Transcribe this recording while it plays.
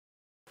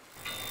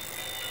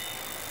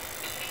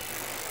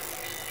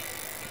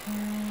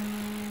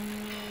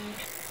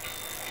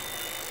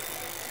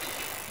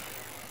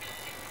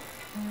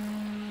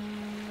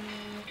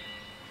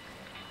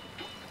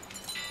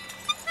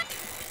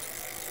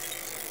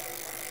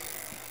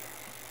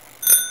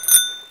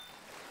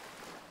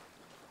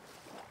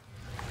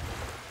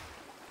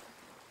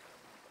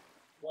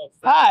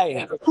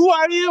Hi, who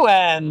are you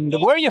and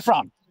where are you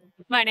from?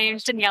 My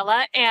name's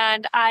Daniela,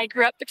 and I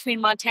grew up between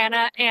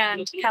Montana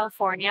and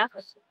California.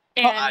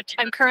 And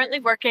I'm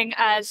currently working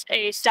as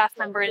a staff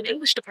member in the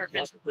English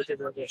department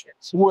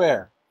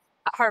Where?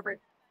 at Harvard.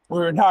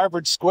 We're in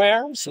Harvard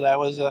Square, so that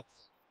was a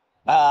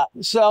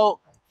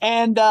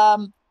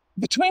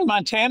between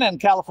Montana and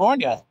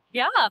California,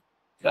 Yeah,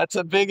 that's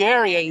a big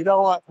area. You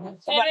don't want.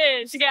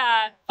 it is.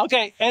 Yeah.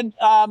 Okay, and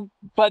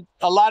but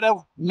a lot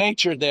of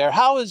nature there.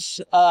 How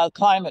has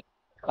climate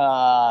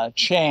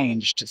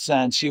changed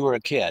since you were a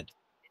kid?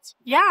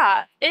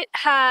 Yeah, it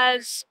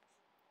has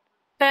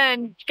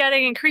been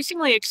getting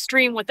increasingly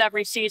extreme with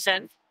every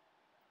season.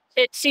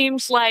 It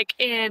seems like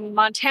in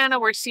Montana,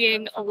 we're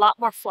seeing a lot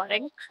more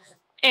flooding.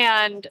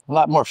 And A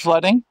lot more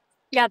flooding.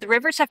 yeah, the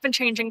rivers have been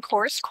changing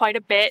course quite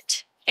a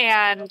bit.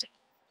 And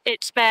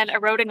it's been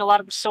eroding a lot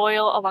of the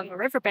soil along the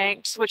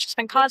riverbanks, which has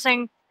been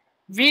causing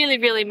really,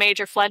 really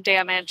major flood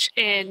damage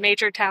in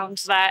major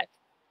towns that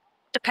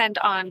depend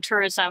on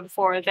tourism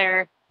for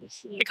their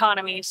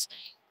economies.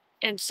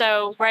 And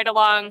so, right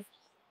along,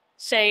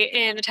 say,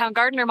 in the town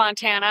Gardner,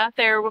 Montana,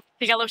 the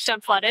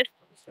Yellowstone flooded,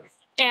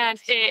 and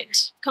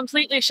it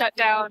completely shut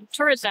down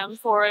tourism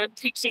for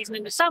peak season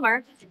in the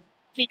summer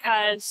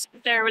because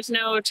there was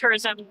no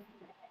tourism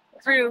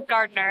through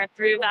Gardner,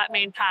 through that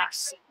main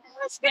pass.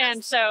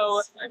 And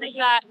so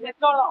that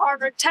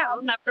Harvard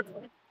town that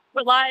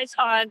relies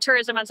on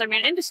tourism as their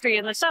main industry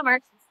in the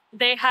summer,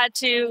 they had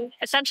to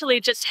essentially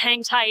just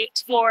hang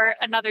tight for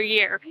another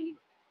year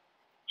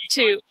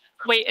to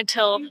wait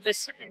until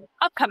this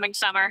upcoming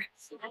summer.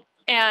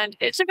 And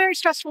it's a very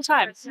stressful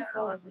time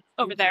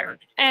over there.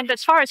 And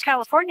as far as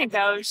California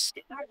goes,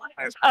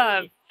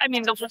 I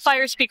mean, the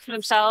fires speak for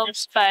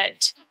themselves,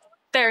 but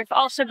there have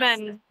also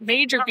been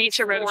major beach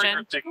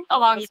erosion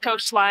along the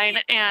coastline,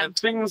 and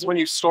things when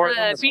you store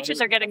the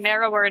beaches are getting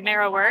narrower and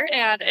narrower,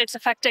 and it's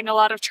affecting a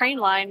lot of train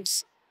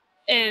lines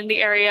in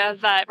the area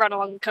that run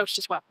along the coast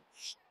as well.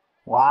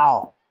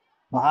 Wow,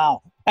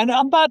 wow. And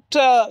how about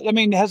I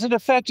mean, has it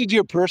affected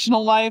your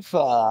personal life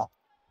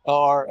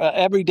or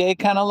everyday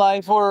kind of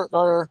life,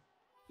 or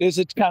is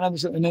it kind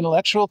of an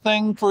intellectual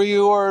thing for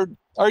you, or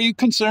are you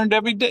concerned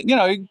every day? You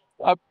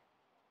know,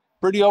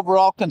 pretty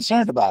overall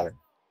concerned about it.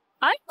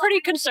 I'm pretty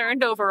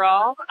concerned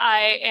overall.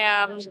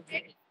 I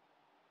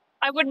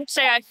wouldn't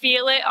say I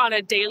feel it on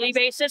a daily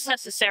basis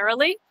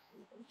necessarily,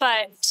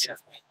 but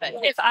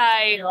if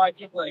I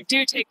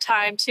do take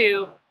time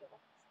to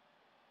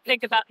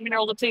think about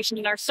mineral depletion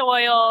in our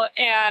soil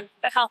and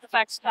the health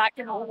effects that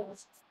can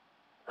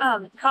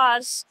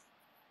cause,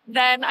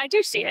 then I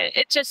do see it.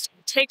 It just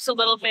takes a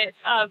little bit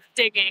of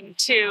digging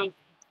to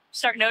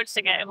start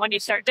noticing it. And when you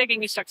start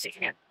digging, you start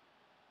seeing it.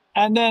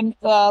 And then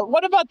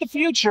what about the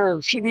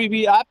future? Should we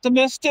be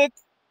optimistic,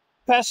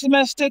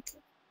 pessimistic?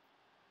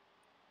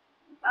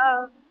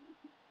 I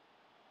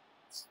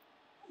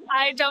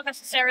don't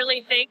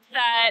necessarily think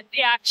that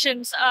the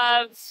actions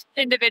of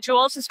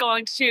individuals is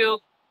going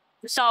to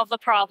solve the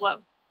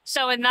problem.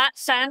 So in that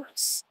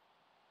sense,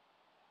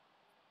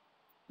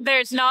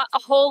 there's not a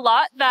whole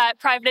lot that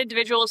private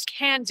individuals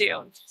can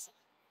do.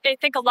 I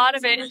think a lot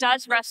of it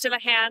does rest in the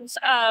hands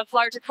of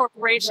larger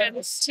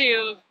corporations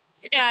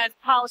and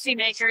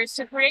policymakers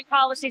to create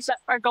policies that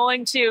are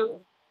going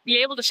to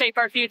be able to shape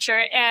our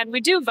future. And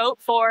we do vote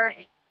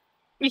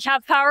we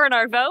have power in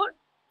our vote,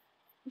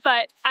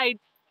 but I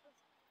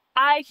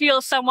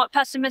feel somewhat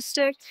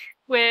pessimistic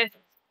with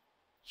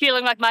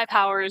feeling like my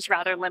power is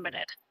rather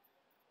limited.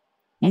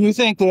 And you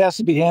think it has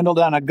to be handled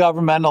on a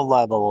governmental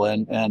level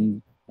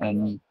and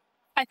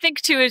I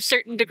think to a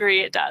certain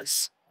degree it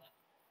does.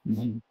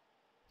 Mm-hmm.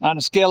 On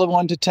a scale of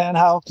 1 to 10,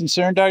 how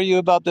concerned are you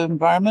about the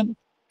environment?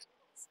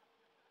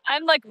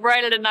 I'm like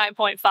right at a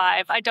 9.5.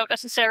 I don't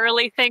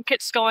necessarily think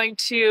it's going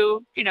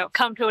to,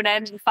 come to an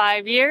end in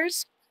 5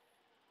 years,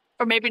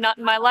 or maybe not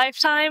in my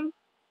lifetime,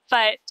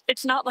 but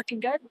it's not looking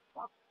good.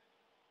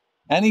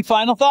 Any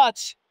final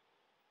thoughts?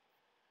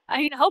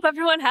 I hope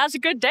everyone has a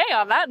good day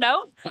on that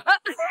note.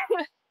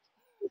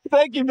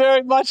 Thank you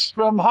very much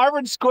from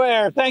Harvard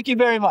Square. Thank you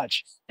very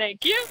much.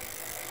 Thank you.